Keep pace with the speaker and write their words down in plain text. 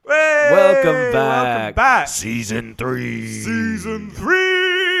Welcome back. Season 3. Season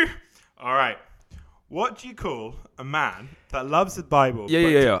 3. All right. What do you call a man that loves the Bible?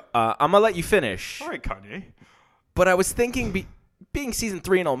 Yeah. I'm going to let you finish. All right, Kanye. But I was thinking, being season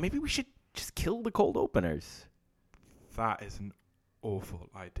 3 and all, maybe we should just kill the cold openers. That is an awful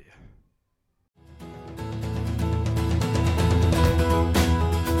idea.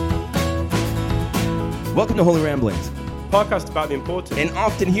 Welcome to Holy Ramblings, Podcast about the important an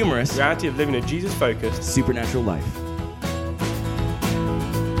often humorous reality of living a Jesus-focused. supernatural life.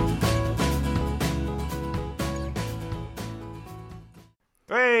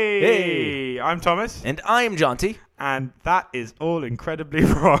 Hey, I'm Thomas, And I am Jonty. and that is all incredibly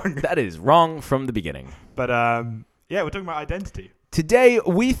wrong. That is wrong from the beginning. But yeah, we're talking about identity. Today,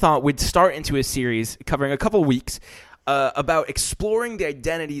 we thought we'd start into a series covering a couple weeks about exploring the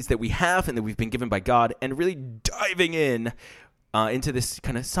identities that we have and that we've been given by God, and really diving in into this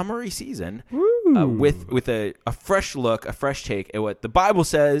kind of summary season with a fresh look, a fresh take at what the Bible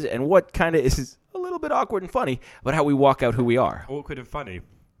says and what kind of is a little bit awkward and funny about how we walk out who we are. Awkward and funny.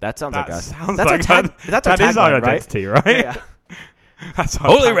 That sounds like us. Sounds That's like our tag. That's our that is our tagline, right? identity, right? Yeah. That's our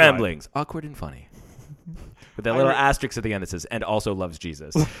Holy tagline. Ramblings, awkward and funny. With that I little re- asterisk at the end that says, and also loves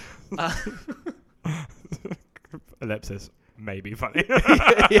Jesus. Ellipsis. Maybe funny.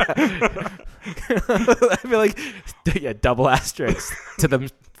 Yeah. I feel like, yeah, double asterisks to them,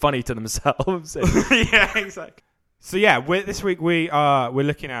 funny to themselves. Yeah, exactly. So yeah, this week we're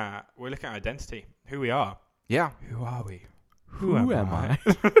looking at identity, who we are. Yeah. Who are we? Who am I?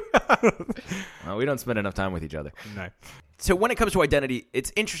 Well, we don't spend enough time with each other. No. So when it comes to identity,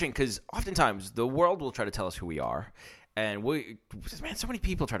 it's interesting because oftentimes the world will try to tell us who we are. And so many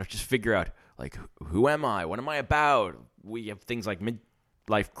people try to just figure out, like, who am I? What am I about? We have things like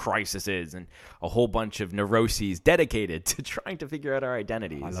midlife crises and a whole bunch of neuroses dedicated to trying to figure out our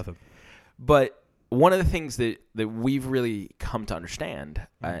identities. I love them. But one of the things that we've really come to understand,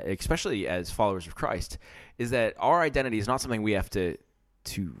 especially as followers of Christ, is that our identity is not something we have to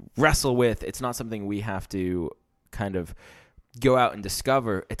wrestle with. It's not something we have to kind of go out and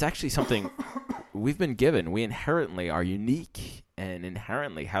discover. It's actually something we've been given. We inherently are unique and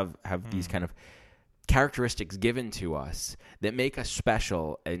inherently have these kind of characteristics given to us that make us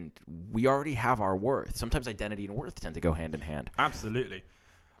special, and we already have our worth. Sometimes identity and worth tend to go hand in hand. Absolutely.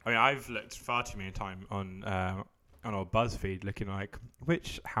 I mean, I've looked far too many times on our BuzzFeed, looking like,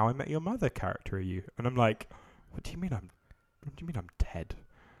 which How I Met Your Mother character are you? And I'm like, what do you mean I'm Ted?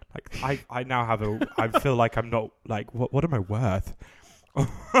 Like, I now have I feel like I'm not, like, what am I worth?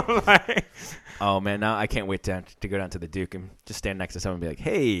 Like, Oh man, now I can't wait to go down to the Duke and just stand next to someone and be like,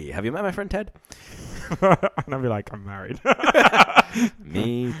 "Hey, have you met my friend Ted?" and I'll be like, I'm married.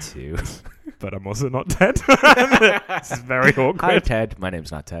 Me too. But I'm also not Ted. This is very awkward. Hi Ted, my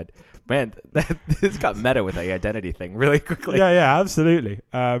name's not Ted. Man, this got meta with the identity thing really quickly. Yeah, absolutely.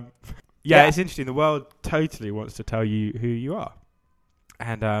 Yeah. It's interesting. The world totally wants to tell you who you are.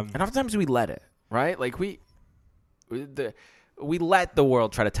 And oftentimes we let it, right? Like we let the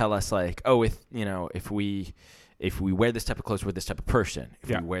world try to tell us, like, oh, if we wear this type of clothes, we're this type of person. If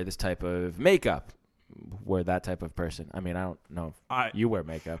we wear this type of makeup, we're that type of person. I mean, I don't know if you wear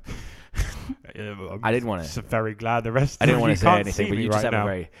makeup. I didn't want to. I'm very glad the rest. I didn't want to say can't anything, see but me you just right have now. a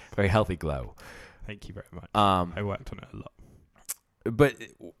very, very healthy glow. Thank you very much. I worked on it a lot. But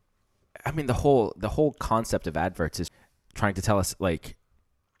I mean, the whole concept of adverts is trying to tell us, like,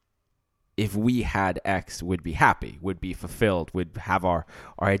 if we had X, would be happy, would be fulfilled, would have our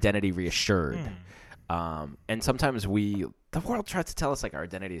identity reassured. And sometimes the world tries to tell us, like, our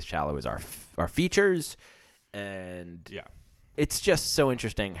identity is shallow as our features. And it's just so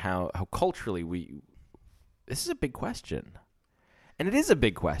interesting how culturally this is a big question. And it is a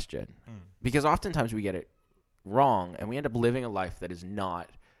big question because oftentimes we get it wrong and we end up living a life that is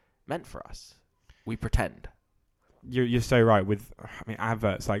not meant for us. We pretend. You're so right with,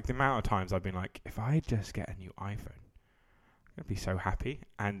 adverts. Like, the amount of times I've been like, if I just get a new iPhone, I'd be so happy.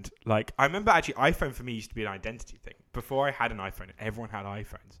 And, like, I remember actually iPhone for me used to be an identity thing. Before I had an iPhone, everyone had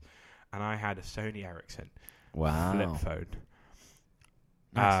iPhones, and I had a Sony Ericsson flip phone.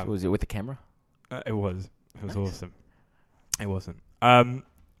 Nice. Was it with the camera? It was Nice. awesome. It wasn't. And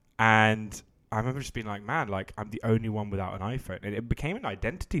I remember just being like, man, like, I'm the only one without an iPhone, and it became an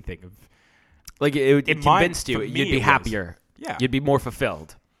identity thing of. Like, it In convinced my- you for you'd me be it was. happier. Yeah, You'd be more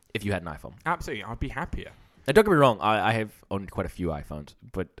fulfilled if you had an iPhone. absolutely. I'd be happier, And don't get me wrong, I have owned quite a few iPhones,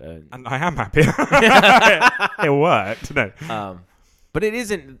 but and I am happier. It worked. No. but it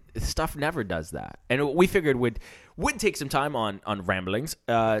isn't. Stuff never does that, and we figured would take some time on ramblings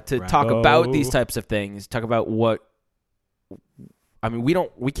to talk about these types of things, talk about what I mean,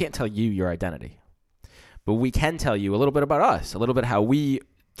 we can't tell you your identity, but we can tell you a little bit about us, a little bit how we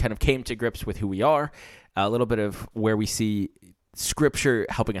kind of came to grips with who we are, a little bit of where we see Scripture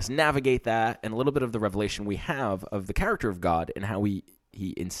helping us navigate that, and a little bit of the revelation we have of the character of God and how he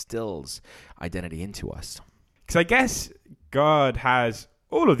instills identity into us. Because I guess God has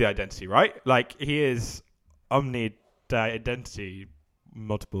all of the identity, right? Like, he is omni-identity,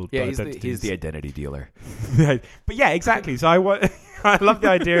 multiple identities. He's the identity dealer. But yeah, exactly. So I love the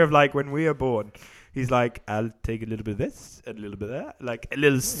idea of, like, when we are born, he's like, I'll take a little bit of this and a little bit of that, like a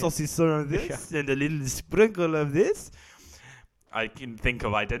little saucisson of this and a little sprinkle of this. I can think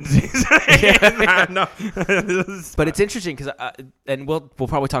of identities. But it's interesting because, and we'll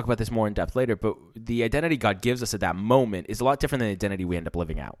probably talk about this more in depth later, but the identity God gives us at that moment is a lot different than the identity we end up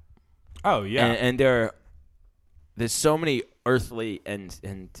living out. Oh, yeah. And there's so many earthly and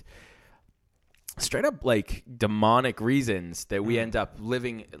straight up like demonic reasons that we end up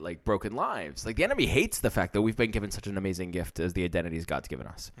living like broken lives. Like the enemy hates the fact that we've been given such an amazing gift as the identities God's given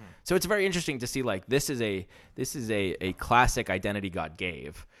us. So it's very interesting to see like this is a classic identity God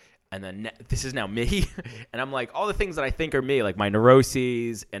gave, and then this is now me. And I'm like, all the things that I think are me, like my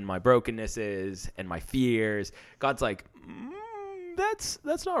neuroses and my brokennesses and my fears, God's like,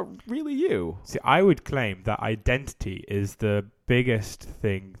 that's not really you. See, I would claim that identity is the biggest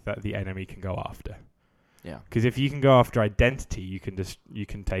thing that the enemy can go after. Yeah. Because if you can go after identity, you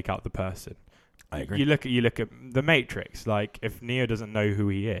can take out the person. I agree. You look at the Matrix. Like, if Neo doesn't know who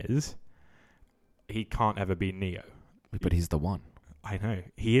he is, he can't ever be Neo. But he's the one. I know.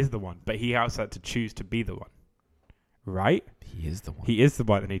 He is the one. But he also had to choose to be the one. Right? He is the one. He is the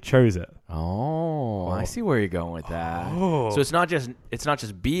one, and he chose it. Oh, I see where you're going with that. Oh. So it's not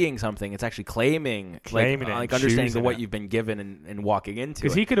just being something; it's actually claiming it like and understanding choosing what it. you've been given and walking into it.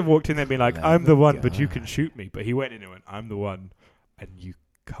 Because he could have walked in there and been like, I'm the one, but you can shoot me. But he went in and went, I'm the one, and you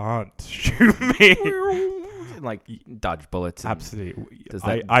can't shoot me. And, like dodge bullets. Absolutely. Does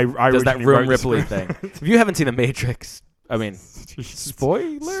that, I does that originally Room wrote Ripley this- thing? If you haven't seen The Matrix, I mean,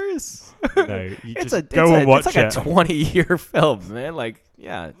 spoilers. No, you It's just go and watch it's like it. a 20-year film, man. Like,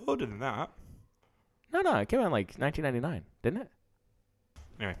 yeah. Older than that. No, it came out in like 1999, didn't it?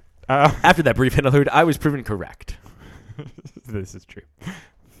 Anyway. After that brief interlude, I was proven correct. This is true.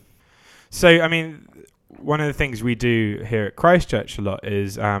 So, I mean, one of the things we do here at Christchurch a lot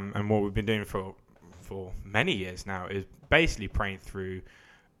is, and what we've been doing for many years now, is basically praying through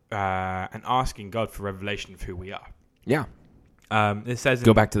and asking God for revelation of who we are. Yeah. It says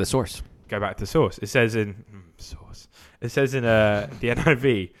Go back to the source. Go back to the source. It says in It says in the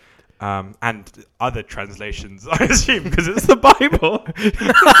NIV. And other translations, I assume, because it's the Bible.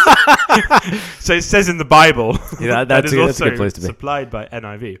 So it says in the Bible. Yeah, that's a good place to be. Supplied by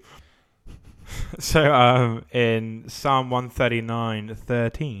NIV. So in Psalm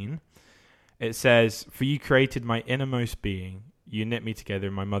 139:13, it says, "For you created my innermost being. You knit me together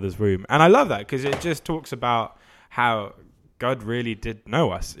in my mother's womb." And I love that because it just talks about how God really did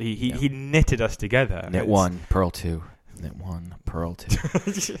know us. He knitted us together. Knit one, pearl two. Knit one, pearl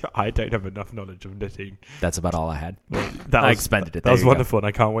two. I don't have enough knowledge of knitting. That's about all I had. I expended it. That was wonderful, and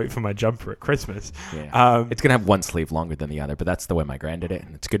I can't wait for my jumper at Christmas. Yeah. It's gonna have one sleeve longer than the other, but that's the way my grand did it,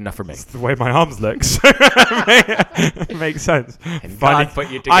 and it's good enough for me. It's the way my arms look. So it makes sense. And God put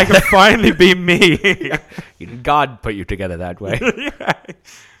you together. I can finally be me. God put you together that way.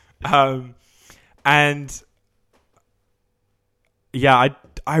 And yeah,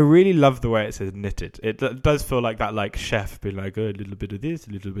 I really love the way it says knitted. It does feel like that, like chef being like, oh, a little bit of this,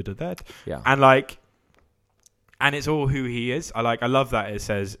 a little bit of that. Yeah. And it's all who he is. I love that it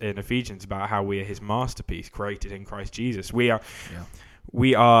says in Ephesians about how we are his masterpiece, created in Christ Jesus. We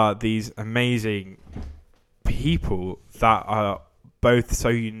are these amazing people that are both so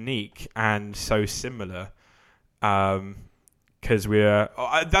unique and so similar. Because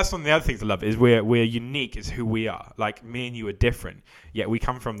that's one of the other things I love is we're unique is who we are. Like me and you are different, yet we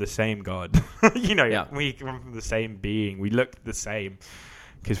come from the same God. We come from the same being. We look the same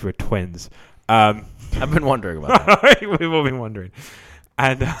because we're twins. I've been wondering about that. We've all been wondering,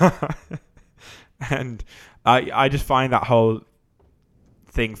 and I just find that whole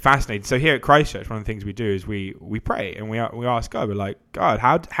thing fascinating. So here at Christchurch, one of the things we do is we pray and we ask God. We're like, God,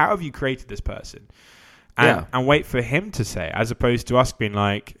 how have you created this person? And wait for him to say, as opposed to us being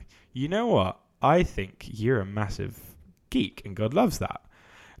like, you know what? I think you're a massive geek, and God loves that.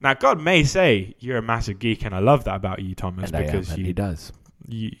 Now, God may say you're a massive geek, and I love that about you, Thomas, and because he does.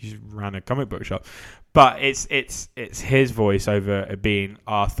 You ran a comic book shop, but it's his voice over it being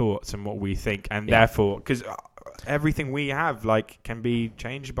our thoughts and what we think, and therefore, because everything we have can be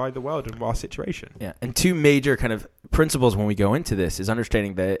changed by the world and our situation. Yeah, and two major kind of principles when we go into this is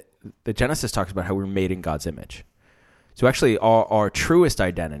understanding that the Genesis talks about how we're made in God's image. So actually, our truest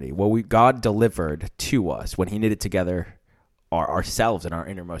identity, what God delivered to us when He knitted together ourselves and our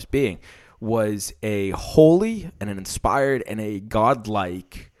innermost being, was a holy and an inspired and a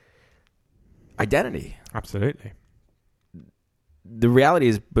godlike identity. Absolutely. The reality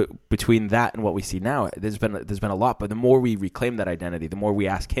is, between that and what we see now, there's been a lot. But the more we reclaim that identity, the more we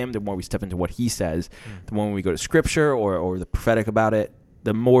ask Him, the more we step into what He says, the more we go to Scripture or the prophetic about it,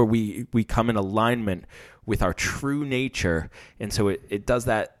 the more we come in alignment with our true nature. And so it does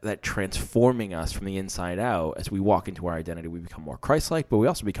that transforming us from the inside out. As we walk into our identity, we become more Christ-like, but we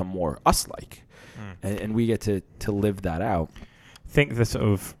also become more us-like. And we get to live that out. Think the sort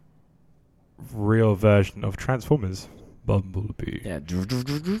of real version of Transformers. Bumblebee. Yeah.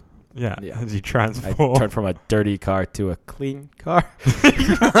 Yeah, Yeah. as you I transform. turned from a dirty car to a clean car.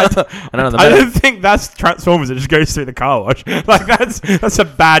 I don't know. I don't think that's Transformers. It just goes through the car wash. That's a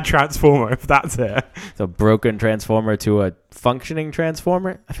bad Transformer if that's it. The broken Transformer to a functioning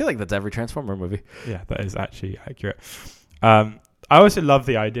Transformer. I feel like that's every Transformer movie. Yeah, that is actually accurate. I also love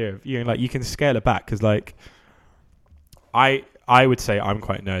the idea of you can scale it back because I would say I'm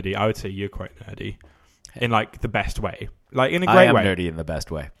quite nerdy. I would say you're quite nerdy in the best way. In a great I am way. nerdy in the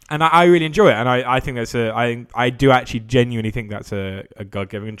best way. And I really enjoy it, and I think that's I do actually genuinely think that's a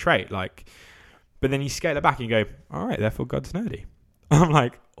God-given trait. But then you scale it back and you go, all right, therefore God's nerdy. I'm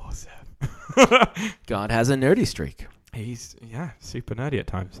like, awesome. God has a nerdy streak. He's super nerdy at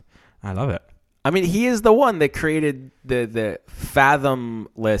times. I love it. I mean, He is the one that created the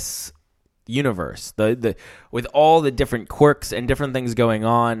fathomless universe, the with all the different quirks and different things going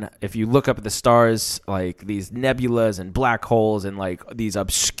on. If you look up at the stars, these nebulas and black holes and these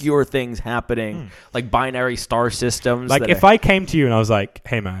obscure things happening, like binary star systems. If I came to you and I was like,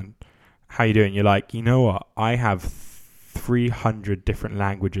 hey man, how you doing? You're like, you know what? I have 300 different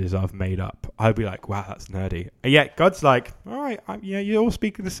languages I've made up. I'd be like, wow, that's nerdy. And yet God's like, all right, you're all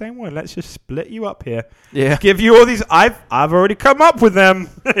speaking the same one. Let's just split you up here. Yeah. Give you all these. I've already come up with them.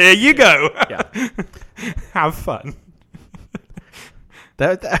 Here you go. Yeah. Have fun.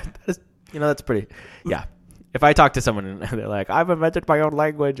 That is, that's pretty. Yeah. If I talk to someone and they're like, I've invented my own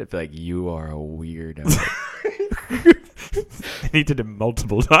language, I'd be like, you are a weirdo. I needed it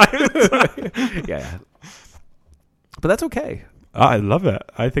multiple times. Yeah. But that's okay. I love it.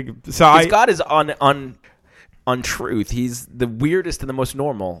 I think so. God is on truth. He's the weirdest and the most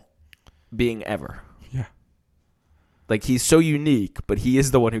normal being ever. Yeah. He's so unique, but He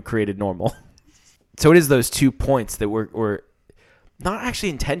is the one who created normal. So it is those 2 points that we're not actually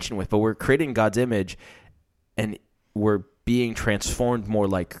in tension with, but we're creating God's image, and we're being transformed more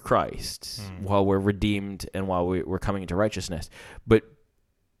like Christ while we're redeemed and while we're coming into righteousness. But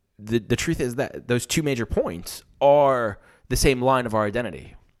the truth is that those 2 major points are the same line of our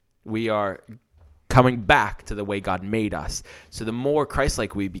identity. We are coming back to the way God made us. So the more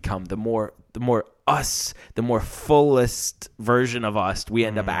Christ-like we become, the more us, the more fullest version of us we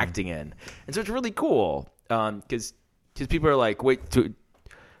end up acting in. And so it's really cool because people are like, wait, do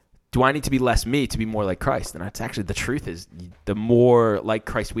I need to be less me to be more like Christ? And that's actually the truth is the more like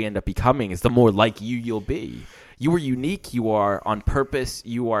Christ we end up becoming is the more like you'll be. You are unique. You are on purpose.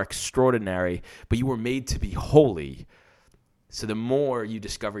 You are extraordinary, but you were made to be holy. So the more you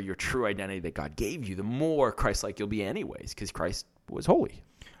discover your true identity that God gave you, the more Christ-like you'll be anyways, because Christ was holy.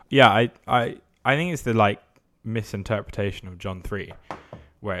 Yeah, I think it's the misinterpretation of John 3,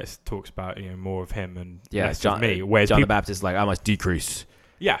 where it talks about more of Him and less of me. Whereas John the Baptist is like, I must decrease.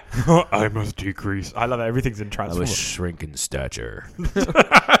 Yeah, I must decrease. I love it. Everything's in I Transformers. must shrink in stature.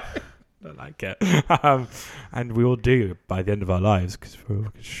 I like it. And we all do by the end of our lives because we'll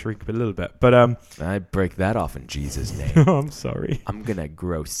shrink a little bit. But I break that off in Jesus' name. I'm sorry. I'm gonna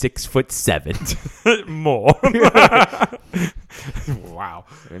grow 6'7". More. Wow.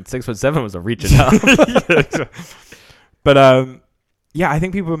 And 6'7" was a reach enough. But I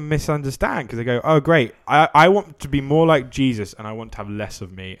think people misunderstand because they go, "Oh, great! I want to be more like Jesus, and I want to have less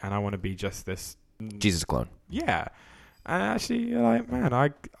of me, and I want to be just this Jesus clone." Yeah, and actually, you're like, man,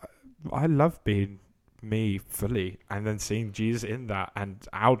 I love being me fully, and then seeing Jesus in that, and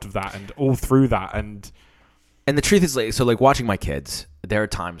out of that, and all through that, and the truth is, watching my kids, there are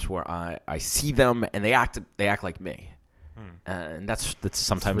times where I see them and they act like me, and that's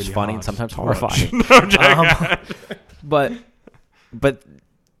sometimes really funny hard and sometimes to watch. horrifying. But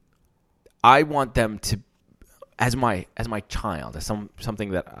I want them to, as my child, as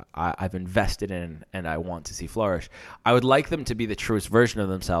something that I've invested in and I want to see flourish. I would like them to be the truest version of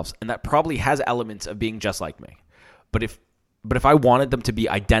themselves, and that probably has elements of being just like me. But if I wanted them to be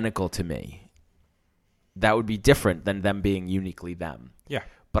identical to me, that would be different than them being uniquely them. Yeah.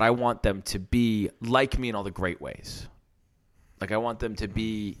 But I want them to be like me in all the great ways. Like I want them to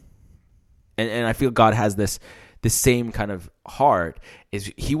be, and I feel God has this same kind of heart,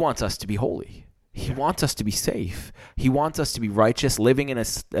 is he wants us to be holy. He wants us to be safe. He wants us to be righteous, living in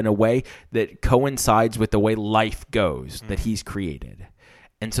a way that coincides with the way life goes that he's created.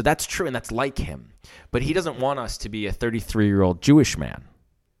 And so that's true, and that's like him. But he doesn't want us to be a 33-year-old Jewish man.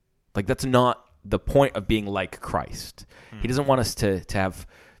 Like, that's not the point of being like Christ. He doesn't want us to have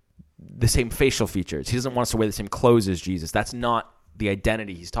the same facial features. He doesn't want us to wear the same clothes as Jesus. That's not the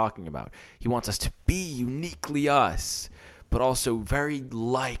identity he's talking about. He wants us to be uniquely us, but also very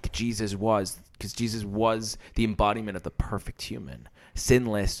like Jesus was, because Jesus was the embodiment of the perfect human,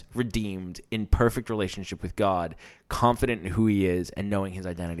 sinless, redeemed, in perfect relationship with God, confident in who he is and knowing his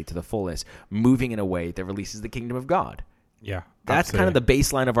identity to the fullest, moving in a way that releases the kingdom of God. Yeah. That's absolutely. kind of the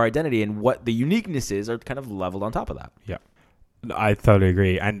baseline of our identity, and what the uniqueness is are kind of leveled on top of that. Yeah. I totally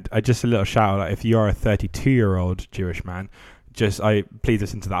agree. And just a little shout out, like, if you're a 32-year-old Jewish man, please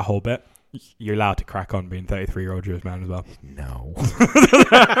listen to that whole bit. You're allowed to crack on being 33-year-old Jewish man as well. No.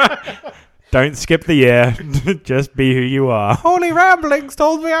 Don't skip the year. Just be who you are. Holy Ramblings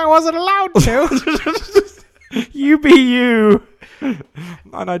told me I wasn't allowed to. You be you.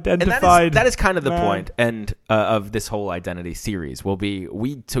 Unidentified. And that is kind of the man. point and of this whole identity series.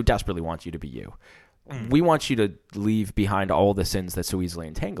 We so desperately want you to be you. We want you to leave behind all the sins that so easily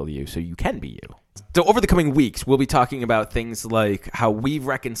entangle you so you can be you. So over the coming weeks, we'll be talking about things like how we've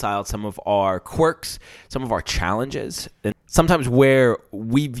reconciled some of our quirks, some of our challenges, and sometimes where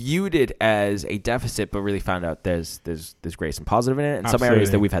we viewed it as a deficit but really found out there's grace and positive in it, and some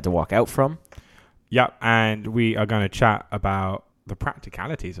areas that we've had to walk out from. Yeah, and we are going to chat about the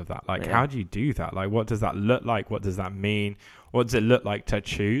practicalities of that. Like, how do you do that? Like, what does that look like? What does that mean? What does it look like to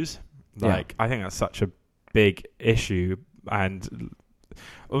choose? Like, I think that's such a big issue, and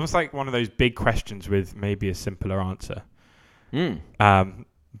almost like one of those big questions with maybe a simpler answer.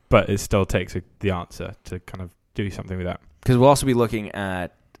 But it still takes the answer to kind of do something with that. Because we'll also be looking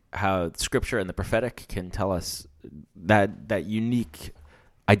at how Scripture and the prophetic can tell us that unique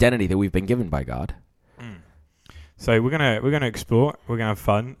identity that we've been given by God. So we're gonna explore. We're gonna have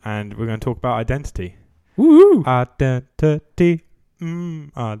fun, and we're gonna talk about identity. Woo! Identity.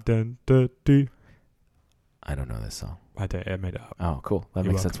 Identity. I don't know this song. I made it up. Oh, cool. That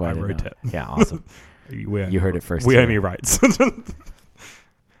You're makes sense why I welcome. I didn't wrote know. it. Yeah, awesome. You heard it first. We too. owe me rights.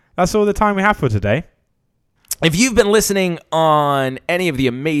 That's all the time we have for today. If you've been listening on any of the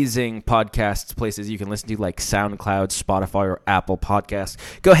amazing podcasts places you can listen to, like SoundCloud, Spotify, or Apple Podcasts,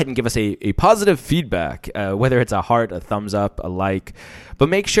 go ahead and give us a positive feedback, whether it's a heart, a thumbs up, a like. But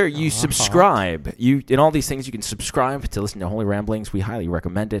make sure you subscribe. In all these things, you can subscribe to listen to Holy Ramblings. We highly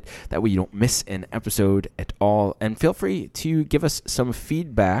recommend it. That way you don't miss an episode at all. And feel free to give us some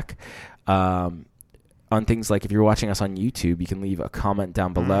feedback on things like, if you're watching us on YouTube, you can leave a comment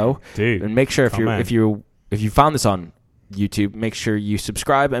down below. Dude, and make sure if you found this on YouTube, make sure you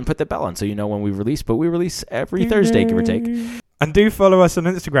subscribe and put the bell on so you know when we release. But we release every Thursday, give or take. And do follow us on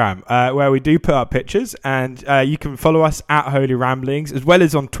Instagram, where we do put up pictures. And you can follow us at Holy Ramblings, as well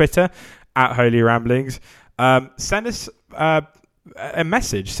as on Twitter at Holy Ramblings. Send us a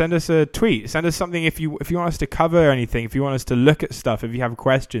message. Send us a tweet. Send us something if you want us to cover anything. If you want us to look at stuff. If you have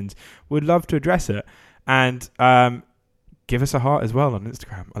questions, we'd love to address it. And give us a heart as well on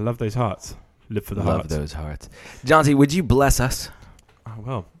Instagram. I love those hearts. Live for the hearts. Love those hearts. John T, would you bless us? Oh,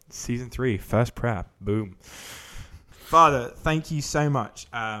 well, season 3, first prayer. Boom. Father, thank you so much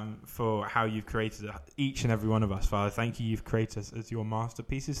for how you've created each and every one of us, Father. Thank you, you've created us as your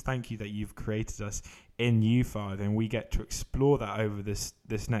masterpieces. Thank you that you've created us in you, Father, and we get to explore that over this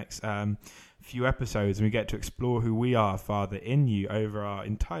next few episodes, and we get to explore who we are, Father, in you over our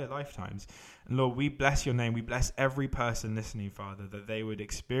entire lifetimes. And Lord, we bless your name. We bless every person listening, Father, that they would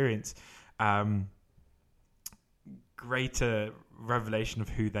experience greater revelation of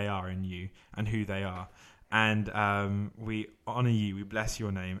who they are in you and who they are. And we honor you, we bless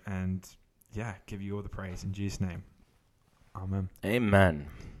your name, and give you all the praise in Jesus' name. Amen. Amen.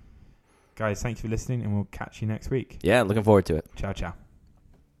 Guys, thank you for listening, and we'll catch you next week. Yeah, looking forward to it. Ciao, ciao.